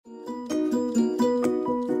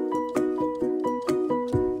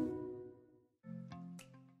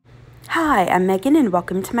Hi, I'm Megan and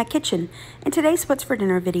welcome to my kitchen. In today's What's for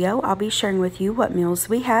Dinner video, I'll be sharing with you what meals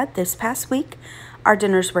we had this past week. Our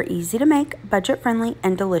dinners were easy to make, budget friendly,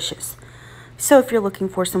 and delicious. So if you're looking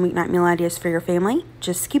for some weeknight meal ideas for your family,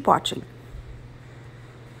 just keep watching.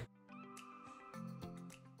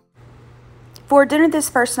 For dinner this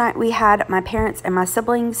first night, we had my parents and my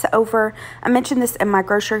siblings over. I mentioned this in my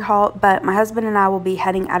grocery haul, but my husband and I will be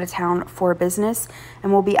heading out of town for business,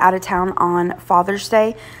 and we'll be out of town on Father's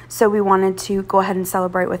Day. So we wanted to go ahead and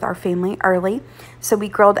celebrate with our family early. So we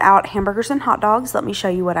grilled out hamburgers and hot dogs. Let me show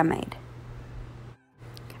you what I made.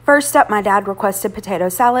 First up, my dad requested potato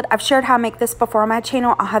salad. I've shared how I make this before on my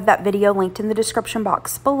channel. I'll have that video linked in the description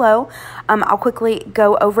box below. I'll quickly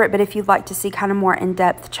go over it, but if you'd like to see kind of more in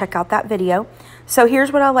depth, check out that video. So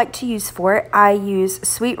here's what I like to use for it. I use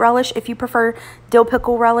sweet relish. If you prefer dill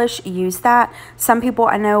pickle relish, use that. Some people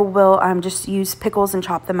I know will just use pickles and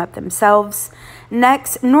chop them up themselves.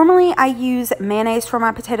 Next, normally I use mayonnaise for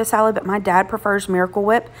my potato salad, but my dad prefers Miracle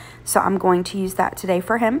Whip, so I'm going to use that today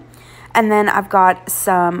for him. And then I've got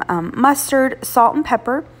some mustard, salt, and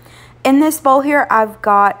pepper. In this bowl here, I've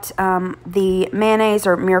got the mayonnaise,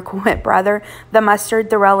 or Miracle Whip rather, the mustard,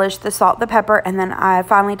 the relish, the salt, the pepper, and then I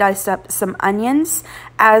finally diced up some onions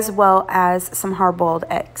as well as some hard-boiled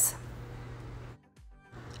eggs.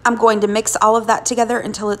 I'm going to mix all of that together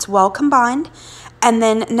until it's well combined. And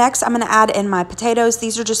then next, I'm going to add in my potatoes.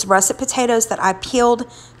 These are just russet potatoes that I peeled,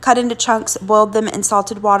 cut into chunks, boiled them in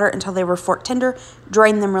salted water until they were fork tender,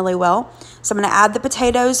 drained them really well. So I'm going to add the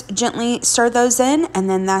potatoes, gently stir those in, and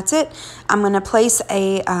then that's it. I'm going to place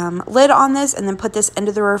a lid on this and then put this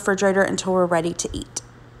into the refrigerator until we're ready to eat.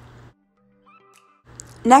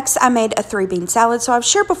 Next, I made a 3-bean salad. So I've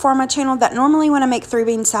shared before on my channel that normally when I make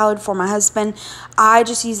 3-bean salad for my husband, I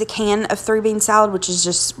just use a can of 3-bean salad, which is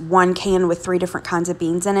just one can with 3 different kinds of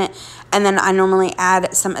beans in it. And then I normally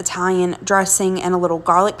add some Italian dressing and a little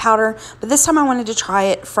garlic powder. But this time I wanted to try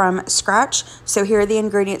it from scratch. So here are the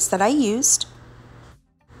ingredients that I used.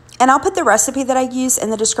 And I'll put the recipe that I used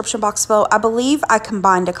in the description box below. I believe I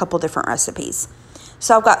combined a couple different recipes.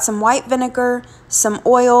 So I've got some white vinegar, some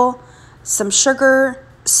oil, some sugar,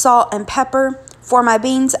 salt, and pepper. For my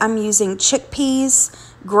beans, I'm using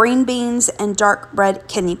chickpeas, green beans, and dark red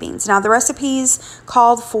kidney beans. Now, the recipes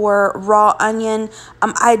called for raw onion.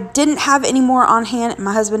 I didn't have any more on hand.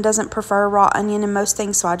 My husband doesn't prefer raw onion in most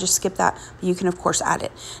things, so I just skipped that. You can, of course, add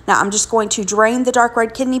it. Now, I'm just going to drain the dark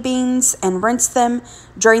red kidney beans and rinse them,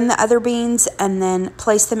 drain the other beans, and then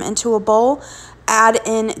place them into a bowl. Add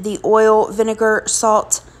in the oil, vinegar,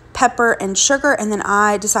 salt, pepper, and sugar, and then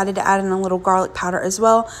I decided to add in a little garlic powder as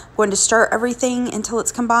well. I'm going to stir everything until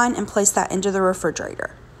it's combined and place that into the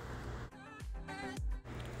refrigerator.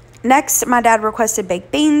 Next, my dad requested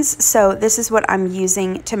baked beans, so this is what I'm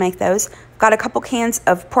using to make those. Got a couple cans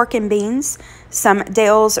of pork and beans, some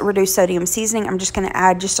Dale's reduced sodium seasoning. I'm just going to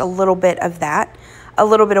add just a little bit of that, a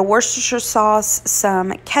little bit of Worcestershire sauce,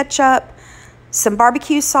 some ketchup, some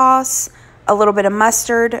barbecue sauce, a little bit of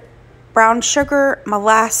mustard, brown sugar,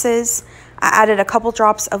 molasses. I added a couple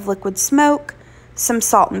drops of liquid smoke, some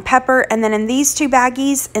salt and pepper, and then in these 2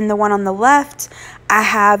 baggies, in the one on the left, I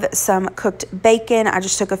have some cooked bacon. I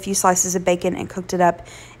just took a few slices of bacon and cooked it up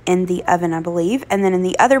in the oven, I believe. And then in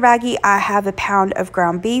the other baggie, I have a pound of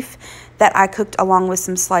ground beef that I cooked along with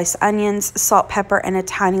some sliced onions, salt, pepper, and a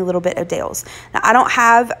tiny little bit of Dale's. Now, I don't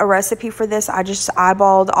have a recipe for this. I just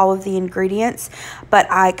eyeballed all of the ingredients, but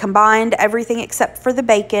I combined everything except for the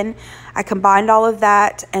bacon. I combined all of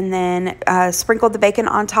that and then sprinkled the bacon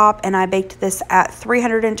on top, and I baked this at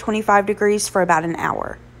 325 degrees for about an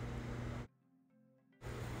hour.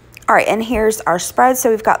 All right, and here's our spread.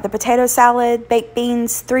 So we've got the potato salad, baked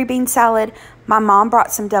beans, 3-bean salad. My mom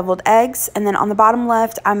brought some deviled eggs, and then on the bottom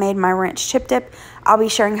left, I made my ranch chip dip. I'll be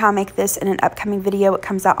sharing how I make this in an upcoming video. It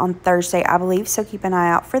comes out on Thursday, I believe, so keep an eye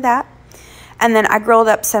out for that. And then I grilled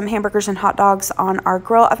up some hamburgers and hot dogs on our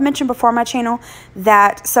grill. I've mentioned before on my channel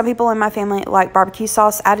that some people in my family like barbecue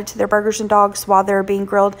sauce added to their burgers and dogs while they're being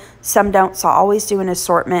grilled. Some don't, so I always do an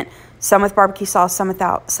assortment. Some with barbecue sauce, some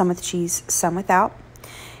without, some with cheese, some without.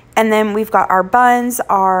 And then we've got our buns,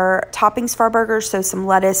 our toppings for our burgers, so some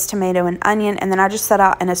lettuce, tomato, and onion. And then I just set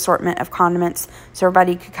out an assortment of condiments so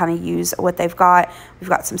everybody could kind of use what they've got. We've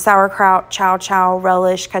got some sauerkraut, chow chow,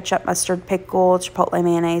 relish, ketchup, mustard, pickle, chipotle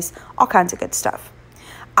mayonnaise, all kinds of good stuff.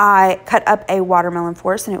 I cut up a watermelon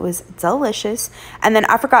for us, and it was delicious. And then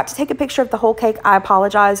I forgot to take a picture of the whole cake. I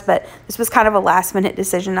apologize, but this was kind of a last-minute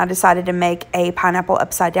decision. I decided to make a pineapple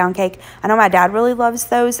upside-down cake. I know my dad really loves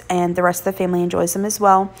those, and the rest of the family enjoys them as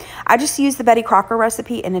well. I just used the Betty Crocker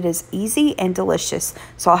recipe, and it is easy and delicious,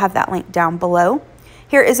 so I'll have that link down below.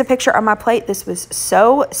 Here is a picture on my plate. This was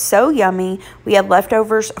so yummy. We had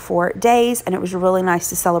leftovers for days, and it was really nice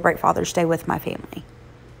to celebrate Father's Day with my family.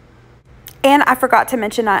 And I forgot to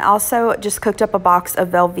mention, I also just cooked up a box of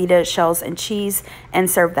Velveeta shells and cheese and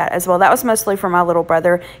served that as well. That was mostly for my little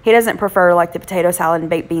brother. He doesn't prefer like the potato salad and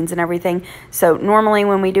baked beans and everything. So normally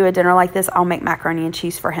when we do a dinner like this, I'll make macaroni and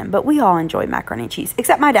cheese for him. But we all enjoy macaroni and cheese,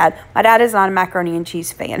 except my dad. My dad is not a macaroni and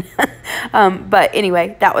cheese fan. But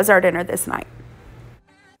anyway, that was our dinner this night.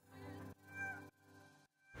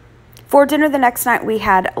 For dinner the next night, we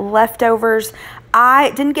had leftovers. I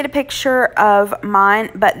didn't get a picture of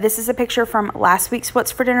mine, but this is a picture from last week's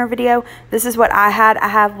What's for Dinner video. This is what I had. I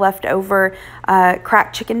have leftover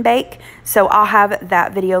cracked chicken bake, so I'll have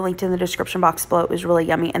that video linked in the description box below. It was really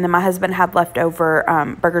yummy. And then my husband had leftover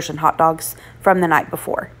burgers and hot dogs from the night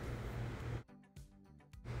before.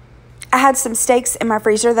 I had some steaks in my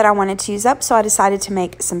freezer that I wanted to use up, so I decided to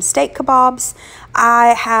make some steak kebabs. I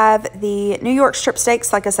have the New York strip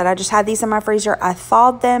steaks. Like I said, I just had these in my freezer. I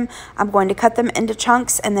thawed them. I'm going to cut them into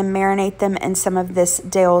chunks and then marinate them in some of this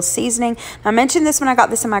Dale's seasoning. Now, I mentioned this when I got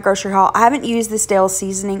this in my grocery haul. I haven't used this Dale's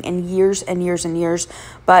seasoning in years and years and years,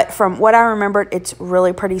 but from what I remembered, it's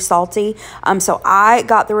really pretty salty. So I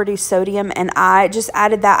got the reduced sodium and I just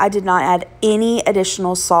added that. I did not add any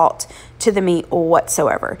additional salt to the meat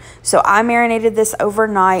whatsoever. So I marinated this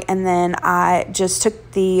overnight, and then I just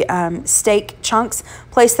took the steak chunks,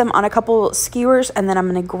 placed them on a couple skewers, and then I'm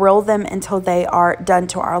going to grill them until they are done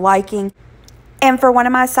to our liking. And for one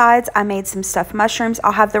of my sides, I made some stuffed mushrooms.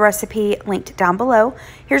 I'll have the recipe linked down below.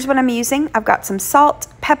 Here's what I'm using. I've got some salt,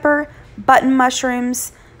 pepper, button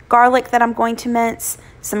mushrooms, garlic that I'm going to mince,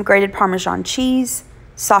 some grated Parmesan cheese,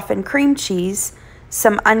 softened cream cheese,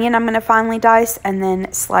 some onion I'm going to finely dice, and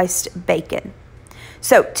then sliced bacon.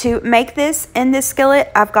 So to make this in this skillet,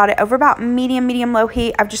 I've got it over about medium-low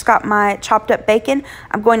heat. I've just got my chopped up bacon.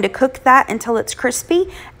 I'm going to cook that until it's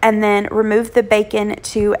crispy and then remove the bacon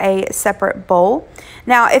to a separate bowl.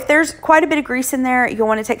 Now, if there's quite a bit of grease in there, you'll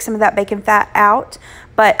want to take some of that bacon fat out,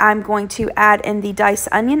 but I'm going to add in the diced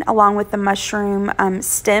onion along with the mushroom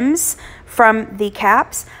stems from the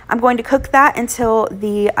caps. I'm going to cook that until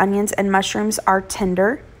the onions and mushrooms are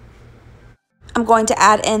tender. I'm going to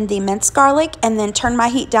add in the minced garlic and then turn my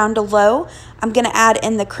heat down to low. I'm going to add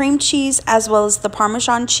in the cream cheese as well as the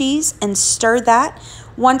Parmesan cheese and stir that.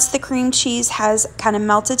 Once the cream cheese has kind of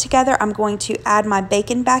melted together, I'm going to add my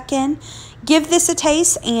bacon back in. Give this a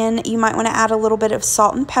taste, and you might want to add a little bit of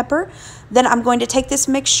salt and pepper. Then I'm going to take this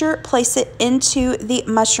mixture, place it into the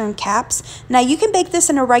mushroom caps. Now you can bake this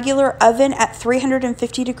in a regular oven at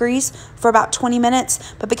 350 degrees for about 20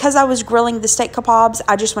 minutes, but because I was grilling the steak kebabs,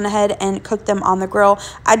 I just went ahead and cooked them on the grill.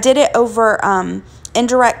 I did it over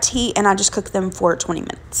indirect heat, and I just cooked them for 20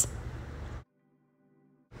 minutes.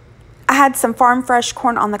 I had some farm fresh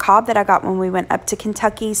corn on the cob that I got when we went up to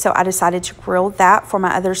Kentucky, so I decided to grill that for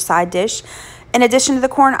my other side dish. In addition to the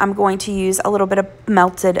corn, I'm going to use a little bit of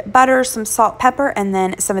melted butter, some salt, pepper, and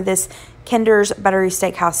then some of this Kinder's Buttery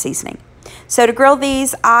Steakhouse seasoning. So to grill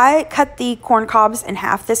these, I cut the corn cobs in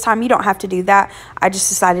half this time. You don't have to do that. I just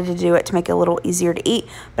decided to do it to make it a little easier to eat.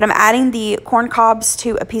 But I'm adding the corn cobs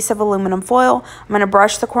to a piece of aluminum foil. I'm going to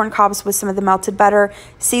brush the corn cobs with some of the melted butter,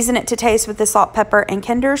 season it to taste with the salt, pepper, and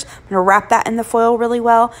Kinder's. I'm going to wrap that in the foil really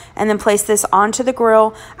well and then place this onto the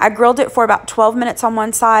grill. I grilled it for about 12 minutes on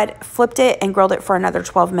one side, flipped it, and grilled it for another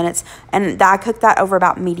 12 minutes. And I cooked that over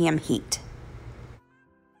about medium heat.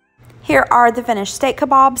 Here are the finished steak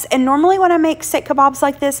kebabs, and normally when I make steak kebabs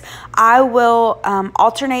like this, I will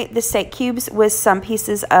alternate the steak cubes with some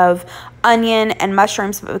pieces of onion and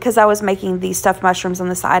mushrooms, but because I was making the stuffed mushrooms on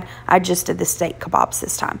the side, I just did the steak kebabs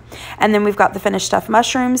this time. And then we've got the finished stuffed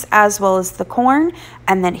mushrooms as well as the corn,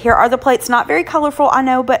 and then here are the plates. Not very colorful, I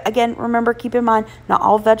know, but again, remember, keep in mind, not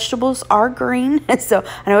all vegetables are green, so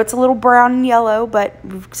I know it's a little brown and yellow, but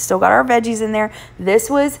we've still got our veggies in there. This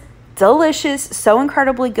was delicious, so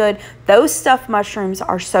incredibly good. Those stuffed mushrooms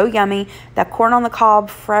are so yummy. That corn on the cob,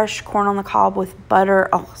 fresh corn on the cob with butter,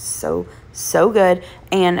 oh, so good.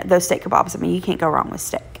 And those steak kebabs, I mean, you can't go wrong with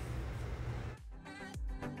steak.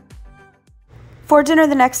 For dinner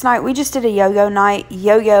the next night, we just did a yo-yo night.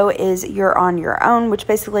 Yo-yo is you're on your own, which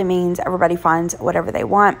basically means everybody finds whatever they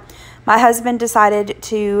want. My husband decided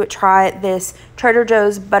to try this Trader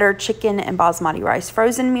Joe's butter chicken and basmati rice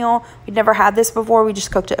frozen meal. We'd never had this before. We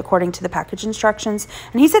just cooked it according to the package instructions.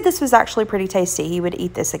 And he said this was actually pretty tasty. He would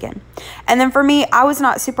eat this again. And then for me, I was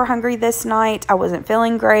not super hungry this night. I wasn't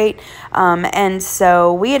feeling great. And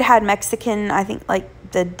so we had Mexican, I think like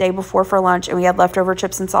the day before for lunch, and we had leftover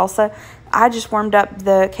chips and salsa. I just warmed up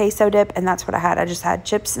the queso dip, and that's what I had. I just had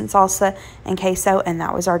chips and salsa and queso, and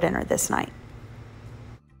that was our dinner this night.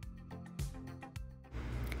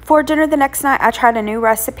 For dinner the next night, I tried a new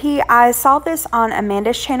recipe. I saw this on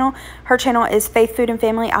Amanda's channel. Her channel is Faith Food and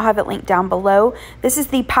Family. I'll have it linked down below. This is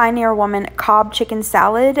the Pioneer Woman Cobb chicken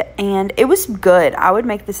salad, and it was good. I would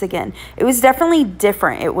make this again. It was definitely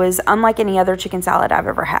different. It was unlike any other chicken salad I've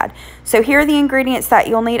ever had. So here are the ingredients that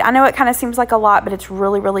you'll need. I know it kind of seems like a lot, but it's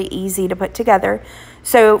really, really easy to put together.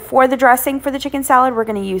 So for the dressing for the chicken salad, we're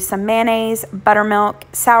going to use some mayonnaise, buttermilk,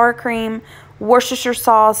 sour cream, Worcestershire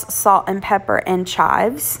sauce, salt and pepper, and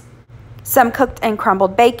chives. Some cooked and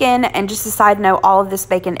crumbled bacon, and just a side note, all of this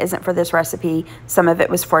bacon isn't for this recipe. Some of it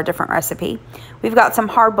was for a different recipe. We've got some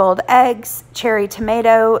hard-boiled eggs, cherry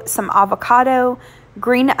tomato, some avocado,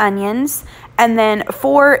 green onions, and then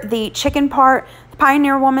for the chicken part, the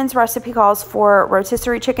Pioneer Woman's recipe calls for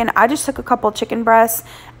rotisserie chicken. I just took a couple chicken breasts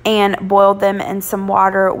and boiled them in some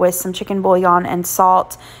water with some chicken bouillon and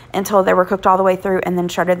salt until they were cooked all the way through, and then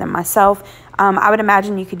shredded them myself. I would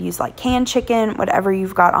imagine you could use like canned chicken, whatever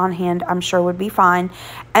you've got on hand, I'm sure would be fine.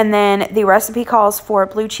 And then the recipe calls for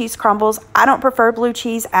blue cheese crumbles. I don't prefer blue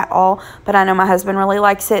cheese at all, but I know my husband really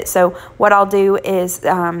likes it. So what I'll do is,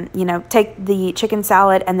 you know, take the chicken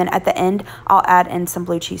salad, and then at the end, I'll add in some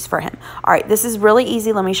blue cheese for him. All right, this is really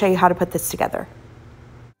easy. Let me show you how to put this together.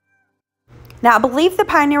 Now, I believe the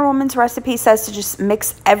Pioneer Woman's recipe says to just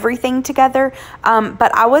mix everything together,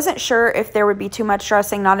 but I wasn't sure if there would be too much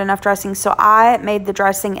dressing, not enough dressing, so I made the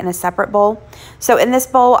dressing in a separate bowl. So in this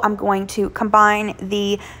bowl, I'm going to combine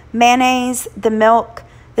the mayonnaise, the milk,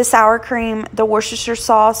 the sour cream, the Worcestershire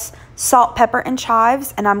sauce, salt, pepper, and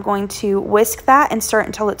chives, and I'm going to whisk that and stir it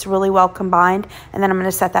until it's really well combined, and then I'm going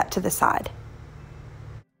to set that to the side.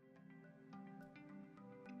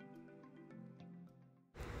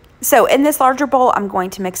 So in this larger bowl, I'm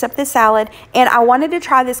going to mix up this salad, and I wanted to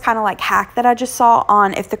try this kind of like hack that I just saw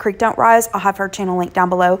on If the Creek Don't Rise. I'll have her channel linked down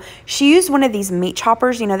below. She used one of these meat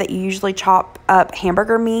choppers, you know, that you usually chop up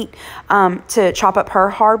hamburger meat to chop up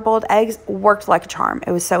her hard-boiled eggs. Worked like a charm.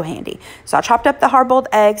 It was so handy. So I chopped up the hard-boiled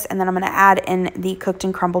eggs, and then I'm going to add in the cooked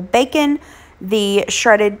and crumbled bacon, the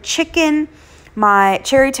shredded chicken, my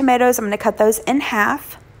cherry tomatoes. I'm going to cut those in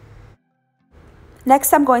half.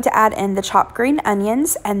 Next, I'm going to add in the chopped green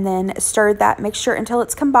onions and then stir that mixture until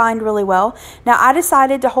it's combined really well. Now, I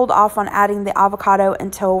decided to hold off on adding the avocado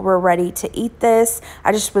until we're ready to eat this.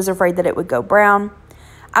 I just was afraid that it would go brown.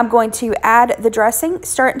 I'm going to add the dressing,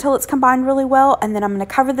 stir it until it's combined really well, and then I'm going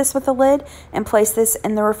to cover this with a lid and place this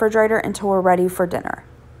in the refrigerator until we're ready for dinner.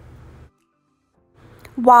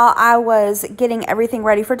 While I was getting everything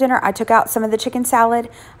ready for dinner, I took out some of the chicken salad.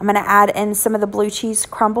 I'm going to add in some of the blue cheese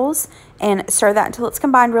crumbles and stir that until it's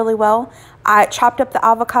combined really well. I chopped up the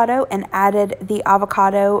avocado and added the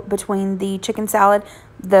avocado between the chicken salad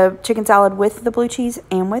with the blue cheese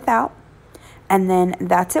and without. And then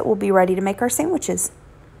that's it. We'll be ready to make our sandwiches.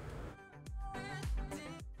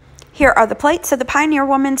 Here are the plates. So the Pioneer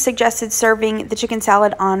Woman suggested serving the chicken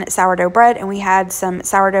salad on sourdough bread, and we had some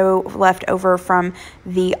sourdough left over from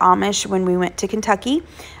the Amish when we went to Kentucky.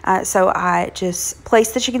 So I just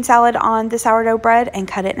placed the chicken salad on the sourdough bread and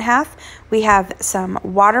cut it in half. We have some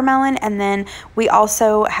watermelon, and then we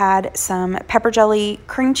also had some pepper jelly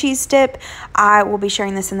cream cheese dip. I will be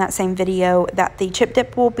sharing this in that same video that the chip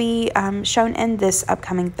dip will be shown in this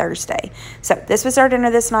upcoming Thursday. So this was our dinner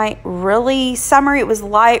this night. Really summery. It was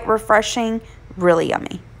light, refreshing, really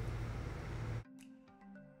yummy.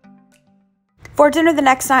 For dinner the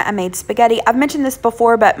next night, I made spaghetti. I've mentioned this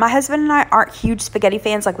before, but my husband and I aren't huge spaghetti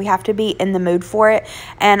fans. Like, we have to be in the mood for it.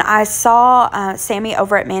 And I saw Sammy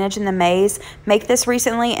over at Managing the Maze make this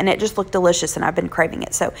recently, and it just looked delicious, and I've been craving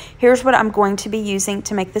it. So here's what I'm going to be using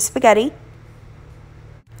to make the spaghetti.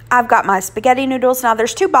 I've got my spaghetti noodles. Now,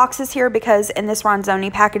 there's 2 boxes here because in this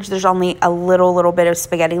Ronzoni package, there's only a little bit of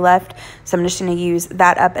spaghetti left. So I'm just going to use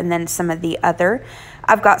that up and then some of the other.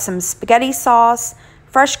 I've got some spaghetti sauce,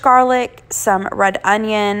 fresh garlic, some red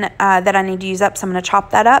onion that I need to use up, so I'm going to chop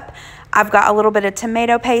that up. I've got a little bit of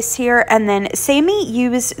tomato paste here, and then Sammy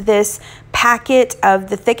used this packet of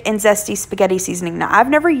the thick and zesty spaghetti seasoning. Now, I've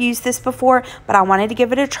never used this before, but I wanted to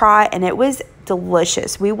give it a try, and it was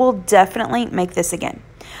delicious. We will definitely make this again.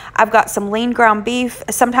 I've got some lean ground beef.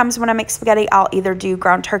 Sometimes when I make spaghetti, I'll either do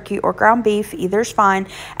ground turkey or ground beef. Either's fine.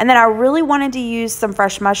 And then I really wanted to use some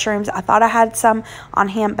fresh mushrooms. I thought I had some on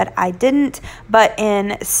hand, but I didn't. But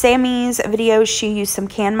in Sammy's video, she used some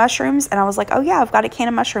canned mushrooms, and I was like, oh yeah, I've got a can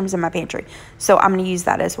of mushrooms in my pantry. So I'm going to use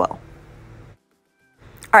that as well.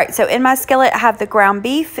 All right, so in my skillet, I have the ground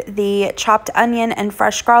beef, the chopped onion, and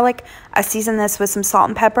fresh garlic. I seasoned this with some salt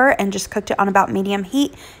and pepper and just cooked it on about medium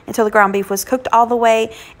heat until the ground beef was cooked all the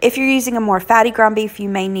way. If you're using a more fatty ground beef, you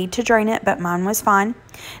may need to drain it, but mine was fine.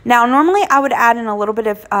 Now, normally I would add in a little bit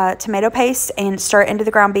of tomato paste and stir it into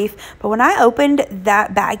the ground beef, but when I opened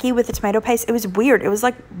that baggie with the tomato paste, it was weird. It was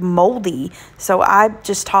like moldy, so I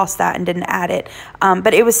just tossed that and didn't add it,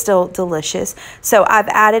 but it was still delicious. So I've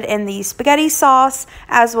added in the spaghetti sauce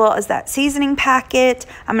as well as that seasoning packet.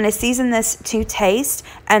 I'm going to season this to taste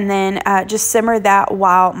and then just simmer that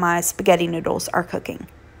while my spaghetti noodles are cooking.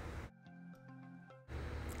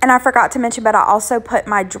 And I forgot to mention, but I also put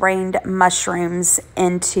my drained mushrooms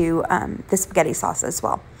into the spaghetti sauce as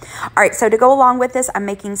well. All right, so to go along with this, I'm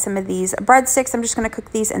making some of these breadsticks. I'm just going to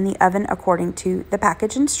cook these in the oven according to the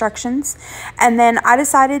package instructions. And then I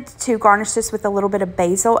decided to garnish this with a little bit of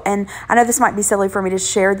basil. And I know this might be silly for me to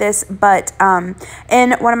share this, but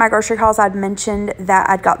in one of my grocery hauls, I'd mentioned that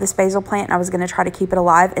I'd got this basil plant and I was going to try to keep it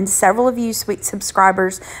alive. And several of you sweet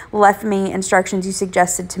subscribers left me instructions. You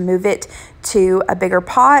suggested to move it to a bigger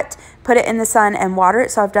pot, put it in the sun and water it.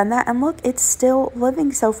 So I've done that, and look, it's still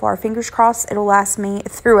living so far. Fingers crossed it'll last me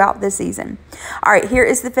throughout the season. All right, here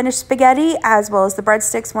is the finished spaghetti as well as the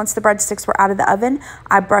breadsticks. Once the breadsticks were out of the oven,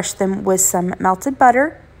 I brushed them with some melted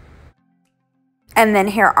butter. And then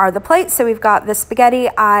here are the plates. So we've got the spaghetti.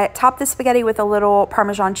 I topped the spaghetti with a little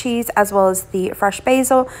Parmesan cheese as well as the fresh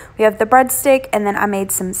basil. We have the breadstick, and then I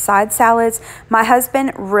made some side salads. My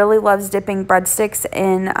husband really loves dipping breadsticks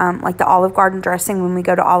in like the Olive Garden dressing when we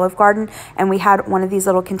go to Olive Garden. And we had one of these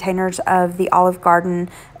little containers of the Olive Garden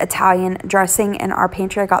Italian dressing in our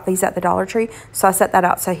pantry. I got these at the Dollar Tree. So I set that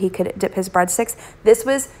out so he could dip his breadsticks. This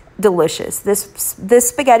was delicious. This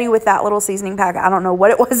spaghetti with that little seasoning packet, I don't know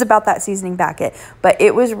what it was about that seasoning packet, but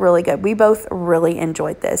it was really good. We both really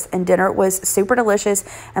enjoyed this, and dinner was super delicious,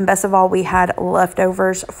 and best of all, we had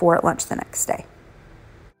leftovers for lunch the next day.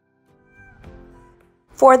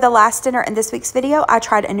 For the last dinner in this week's video, I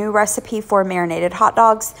tried a new recipe for marinated hot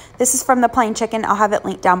dogs. This is from the Plain Chicken. I'll have it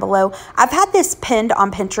linked down below. I've had this pinned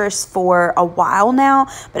on Pinterest for a while now,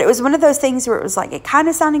 but it was one of those things where it was like, it kind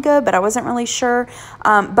of sounded good, but I wasn't really sure.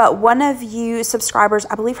 But one of you subscribers,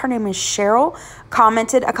 I believe her name is Cheryl,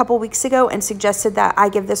 commented a couple weeks ago and suggested that I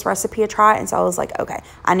give this recipe a try. And so I was like, okay,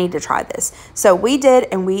 I need to try this. So we did,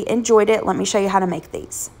 and we enjoyed it. Let me show you how to make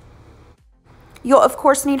these. You'll, of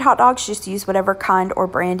course, need hot dogs. Just use whatever kind or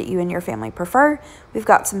brand you and your family prefer. We've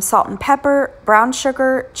got some salt and pepper, brown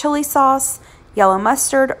sugar, chili sauce, yellow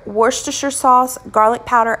mustard, Worcestershire sauce, garlic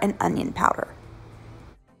powder, and onion powder.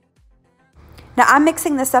 Now, I'm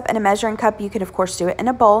mixing this up in a measuring cup. You can, of course, do it in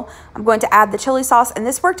a bowl. I'm going to add the chili sauce, and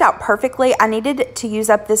this worked out perfectly. I needed to use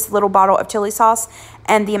up this little bottle of chili sauce,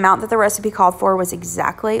 and the amount that the recipe called for was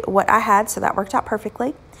exactly what I had, so that worked out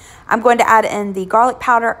perfectly. I'm going to add in the garlic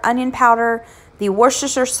powder, onion powder, the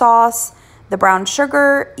Worcestershire sauce, the brown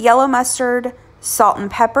sugar, yellow mustard, salt and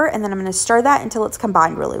pepper, and then I'm going to stir that until it's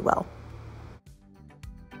combined really well.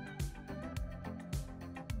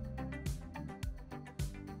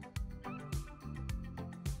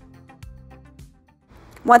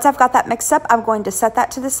 Once I've got that mixed up, I'm going to set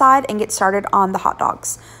that to the side and get started on the hot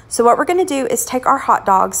dogs. So what we're going to do is take our hot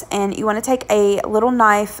dogs, and you want to take a little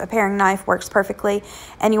knife, a paring knife works perfectly,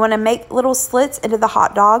 and you want to make little slits into the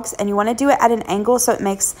hot dogs, and you want to do it at an angle so it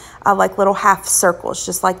makes like little half circles,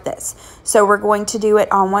 just like this. So we're going to do it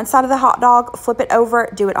on one side of the hot dog, flip it over,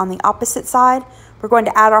 do it on the opposite side. We're going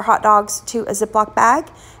to add our hot dogs to a Ziploc bag,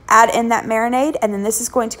 add in that marinade, and then this is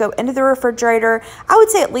going to go into the refrigerator, I would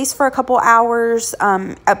say at least for a couple hours,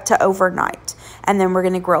 up to overnight. And then we're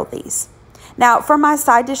going to grill these. Now, for my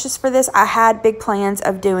side dishes for this, I had big plans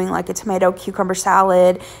of doing like a tomato cucumber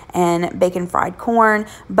salad and bacon fried corn,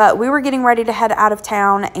 but we were getting ready to head out of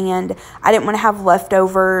town, and I didn't want to have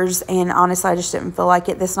leftovers, and honestly, I just didn't feel like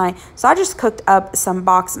it this night. So I just cooked up some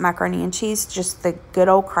boxed macaroni and cheese, just the good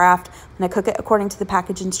old Kraft, and I cook it according to the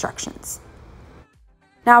package instructions.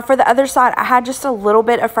 Now, for the other side, I had just a little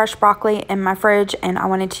bit of fresh broccoli in my fridge, and I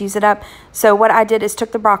wanted to use it up. So what I did is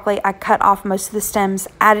took the broccoli, I cut off most of the stems,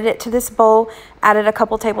 added it to this bowl, added a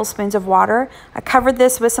couple tablespoons of water. I covered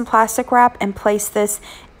this with some plastic wrap and placed this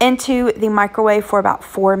into the microwave for about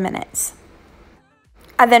 4 minutes.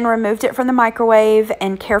 I then removed it from the microwave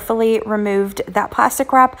and carefully removed that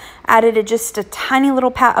plastic wrap, added just a tiny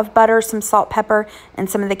little pat of butter, some salt, pepper, and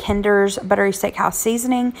some of the Kinder's Buttery Steakhouse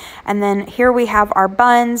seasoning. And then here we have our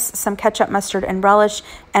buns, some ketchup, mustard, and relish,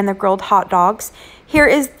 and the grilled hot dogs. Here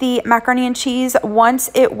is the macaroni and cheese.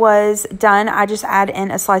 Once it was done, I just add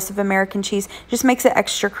in a slice of American cheese. Just makes it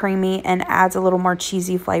extra creamy and adds a little more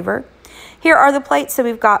cheesy flavor. Here are the plates. So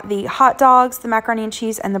we've got the hot dogs, the macaroni and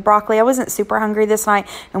cheese, and the broccoli. I wasn't super hungry this night,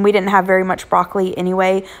 and we didn't have very much broccoli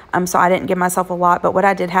anyway, so I didn't give myself a lot. But what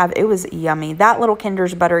I did have, it was yummy. That little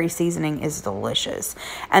Kinder's buttery seasoning is delicious.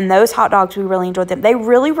 And those hot dogs, we really enjoyed them. They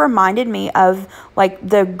really reminded me of like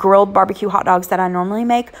the grilled barbecue hot dogs that I normally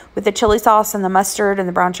make with the chili sauce and the mustard and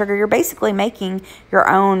the brown sugar. You're basically making your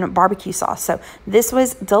own barbecue sauce. So this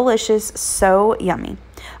was delicious, so yummy.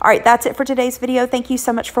 All right, that's it for today's video. Thank you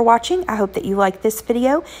so much for watching. I hope that you liked this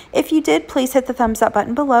video. If you did, please hit the thumbs up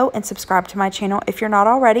button below and subscribe to my channel if you're not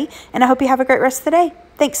already. And I hope you have a great rest of the day.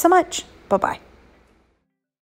 Thanks so much. Bye-bye.